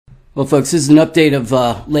Well, folks, this is an update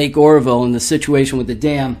of Lake Oroville and the situation with the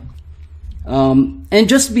dam. And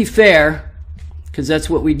just to be fair, because that's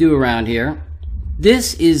what we do around here,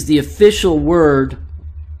 this is the official word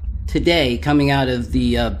today coming out of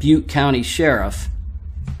the Butte County Sheriff.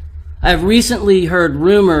 I have recently heard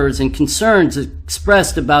rumors and concerns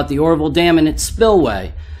expressed about the Oroville Dam and its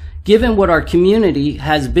spillway. Given what our community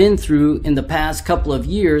has been through in the past couple of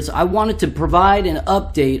years, I wanted to provide an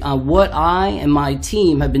update on what I and my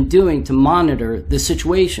team have been doing to monitor the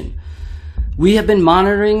situation. We have been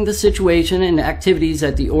monitoring the situation and activities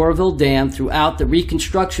at the Oroville Dam throughout the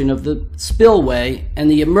reconstruction of the spillway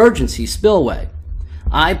and the emergency spillway.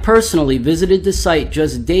 I personally visited the site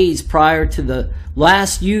just days prior to the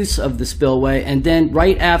last use of the spillway and then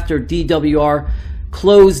right after DWR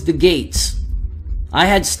closed the gates. I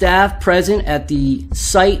had staff present at the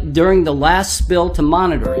site during the last spill to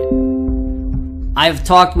monitor it. I've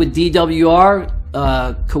talked with DWR,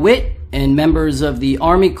 COIT, and members of the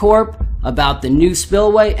Army Corps about the new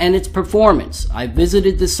spillway and its performance. I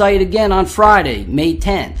visited the site again on Friday, May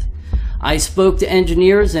 10th. I spoke to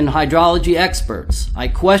engineers and hydrology experts. I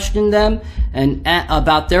questioned them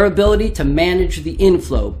about their ability to manage the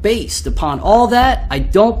inflow. Based upon all that, I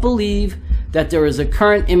don't believe that there is a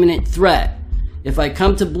current imminent threat. If I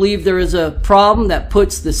come to believe there is a problem that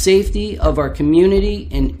puts the safety of our community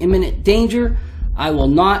in imminent danger, I will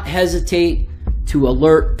not hesitate to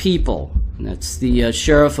alert people. And that's the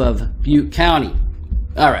Sheriff of Butte County.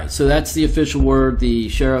 All right, so that's the official word. The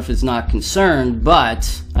Sheriff is not concerned,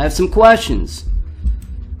 but I have some questions.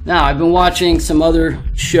 Now, I've been watching some other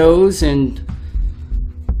shows and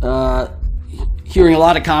hearing a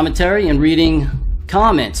lot of commentary and reading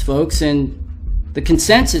comments, folks, and the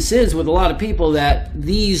consensus is with a lot of people that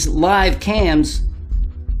these live cams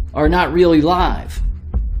are not really live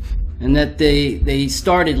and that they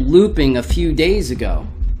started looping a few days ago.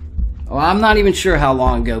 Well, I'm not even sure how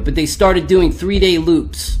long ago, but they started doing 3-day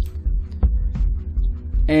loops.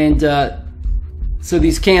 And so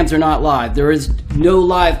these cams are not live. There is no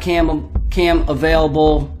live cam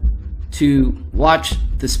available to watch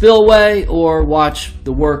the spillway or watch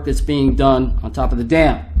the work that's being done on top of the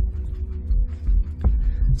dam.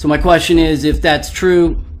 So my question is, if that's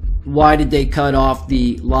true, why did they cut off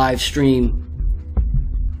the live stream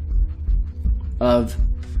of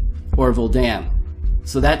Oroville Dam?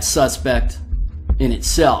 So that's suspect in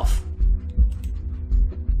itself.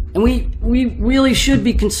 And we really should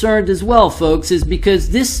be concerned as well, folks, is because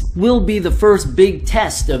this will be the first big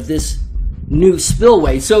test of this new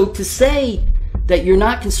spillway. So to say that you're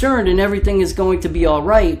not concerned and everything is going to be all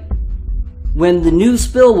right when the new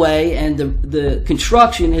spillway and the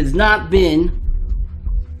construction has not been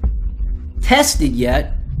tested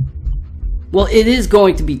yet, well, it is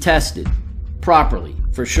going to be tested properly,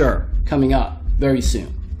 for sure, coming up very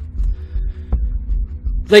soon.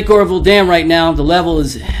 Lake Oroville Dam right now, the level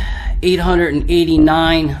is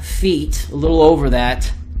 889 feet, a little over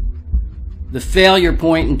that. The failure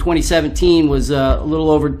point in 2017 was a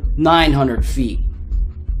little over 900 feet.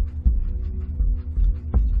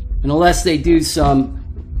 And unless they do some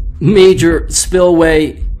major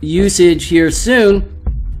spillway usage here soon,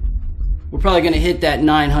 we're probably going to hit that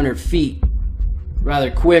 900 feet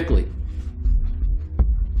rather quickly.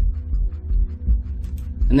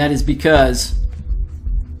 And that is because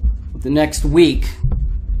the next week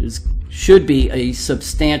there should be a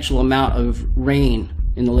substantial amount of rain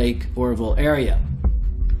in the Lake Oroville area.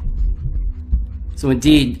 So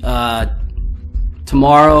indeed,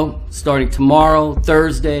 starting tomorrow,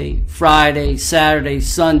 Thursday, Friday, Saturday,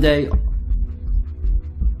 Sunday,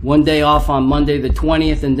 one day off on Monday the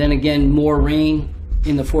 20th, and then again more rain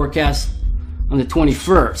in the forecast on the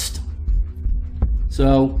 21st.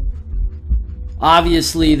 So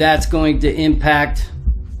obviously that's going to impact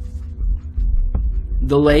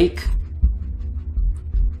the lake.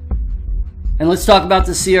 And let's talk about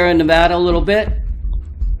the Sierra Nevada a little bit.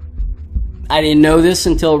 I didn't know this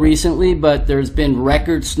until recently, but there's been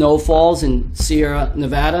record snowfalls in Sierra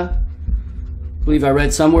Nevada. I believe I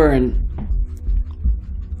read somewhere in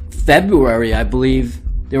February, I believe,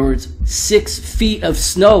 there was 6 feet of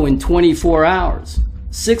snow in 24 hours.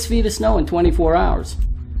 6 feet of snow in 24 hours.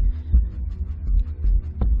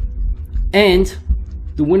 And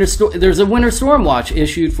there's a winter storm watch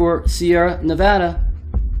issued for Sierra Nevada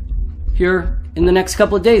here in the next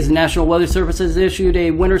couple of days. The National Weather Service has issued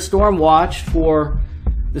a winter storm watch for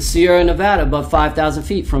the Sierra Nevada above 5,000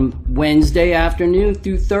 feet from Wednesday afternoon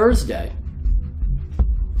through Thursday.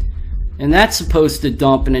 And that's supposed to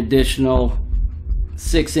dump an additional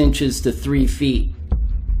 6 inches to 3 feet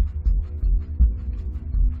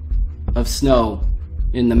of snow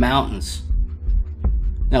in the mountains.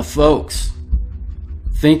 Now, folks,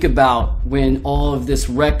 think about when all of this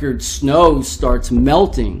record snow starts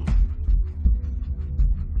melting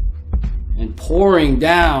and pouring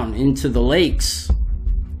down into the lakes.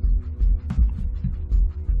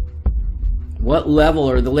 What level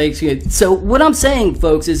are the lakes? So what I'm saying,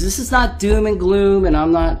 folks, is this is not doom and gloom, and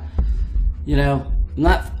I'm not,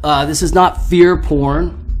 this is not fear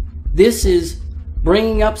porn. This is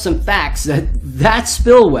bringing up some facts that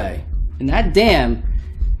spillway and that dam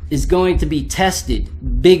is going to be tested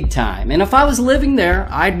big time. And if I was living there,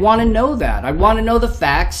 I'd want to know that. I'd want to know the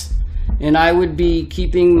facts, and I would be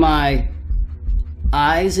keeping my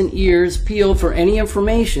eyes and ears peeled for any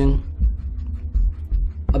information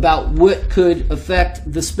about what could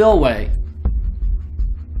affect the spillway.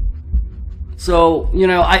 So,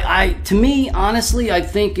 to me, honestly, I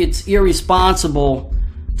think it's irresponsible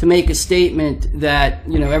to make a statement that,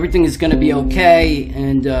 everything is going to be okay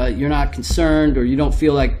and you're not concerned or you don't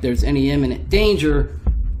feel like there's any imminent danger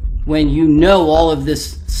when all of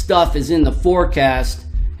this stuff is in the forecast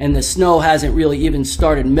and the snow hasn't really even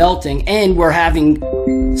started melting and we're having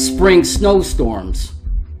spring snowstorms.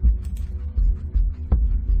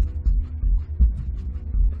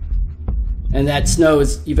 And that snow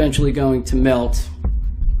is eventually going to melt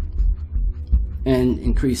and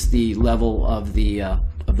increase the level of the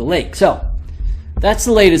lake. So that's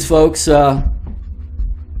the latest, folks. I'll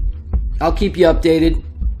keep you updated.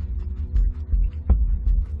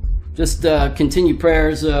 Just continue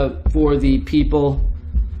prayers for the people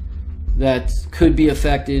that could be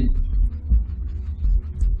affected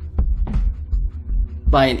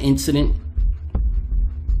by an incident.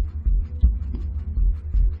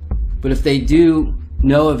 But if they do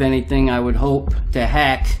know of anything, I would hope to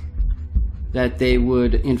heck that they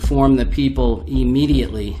would inform the people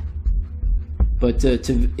immediately. But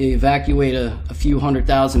to evacuate a few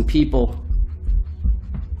 100,000 people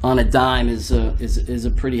on a dime is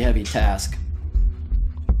a pretty heavy task.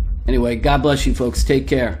 Anyway, God bless you folks. Take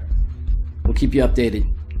care. We'll keep you updated.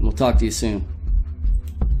 And we'll talk to you soon.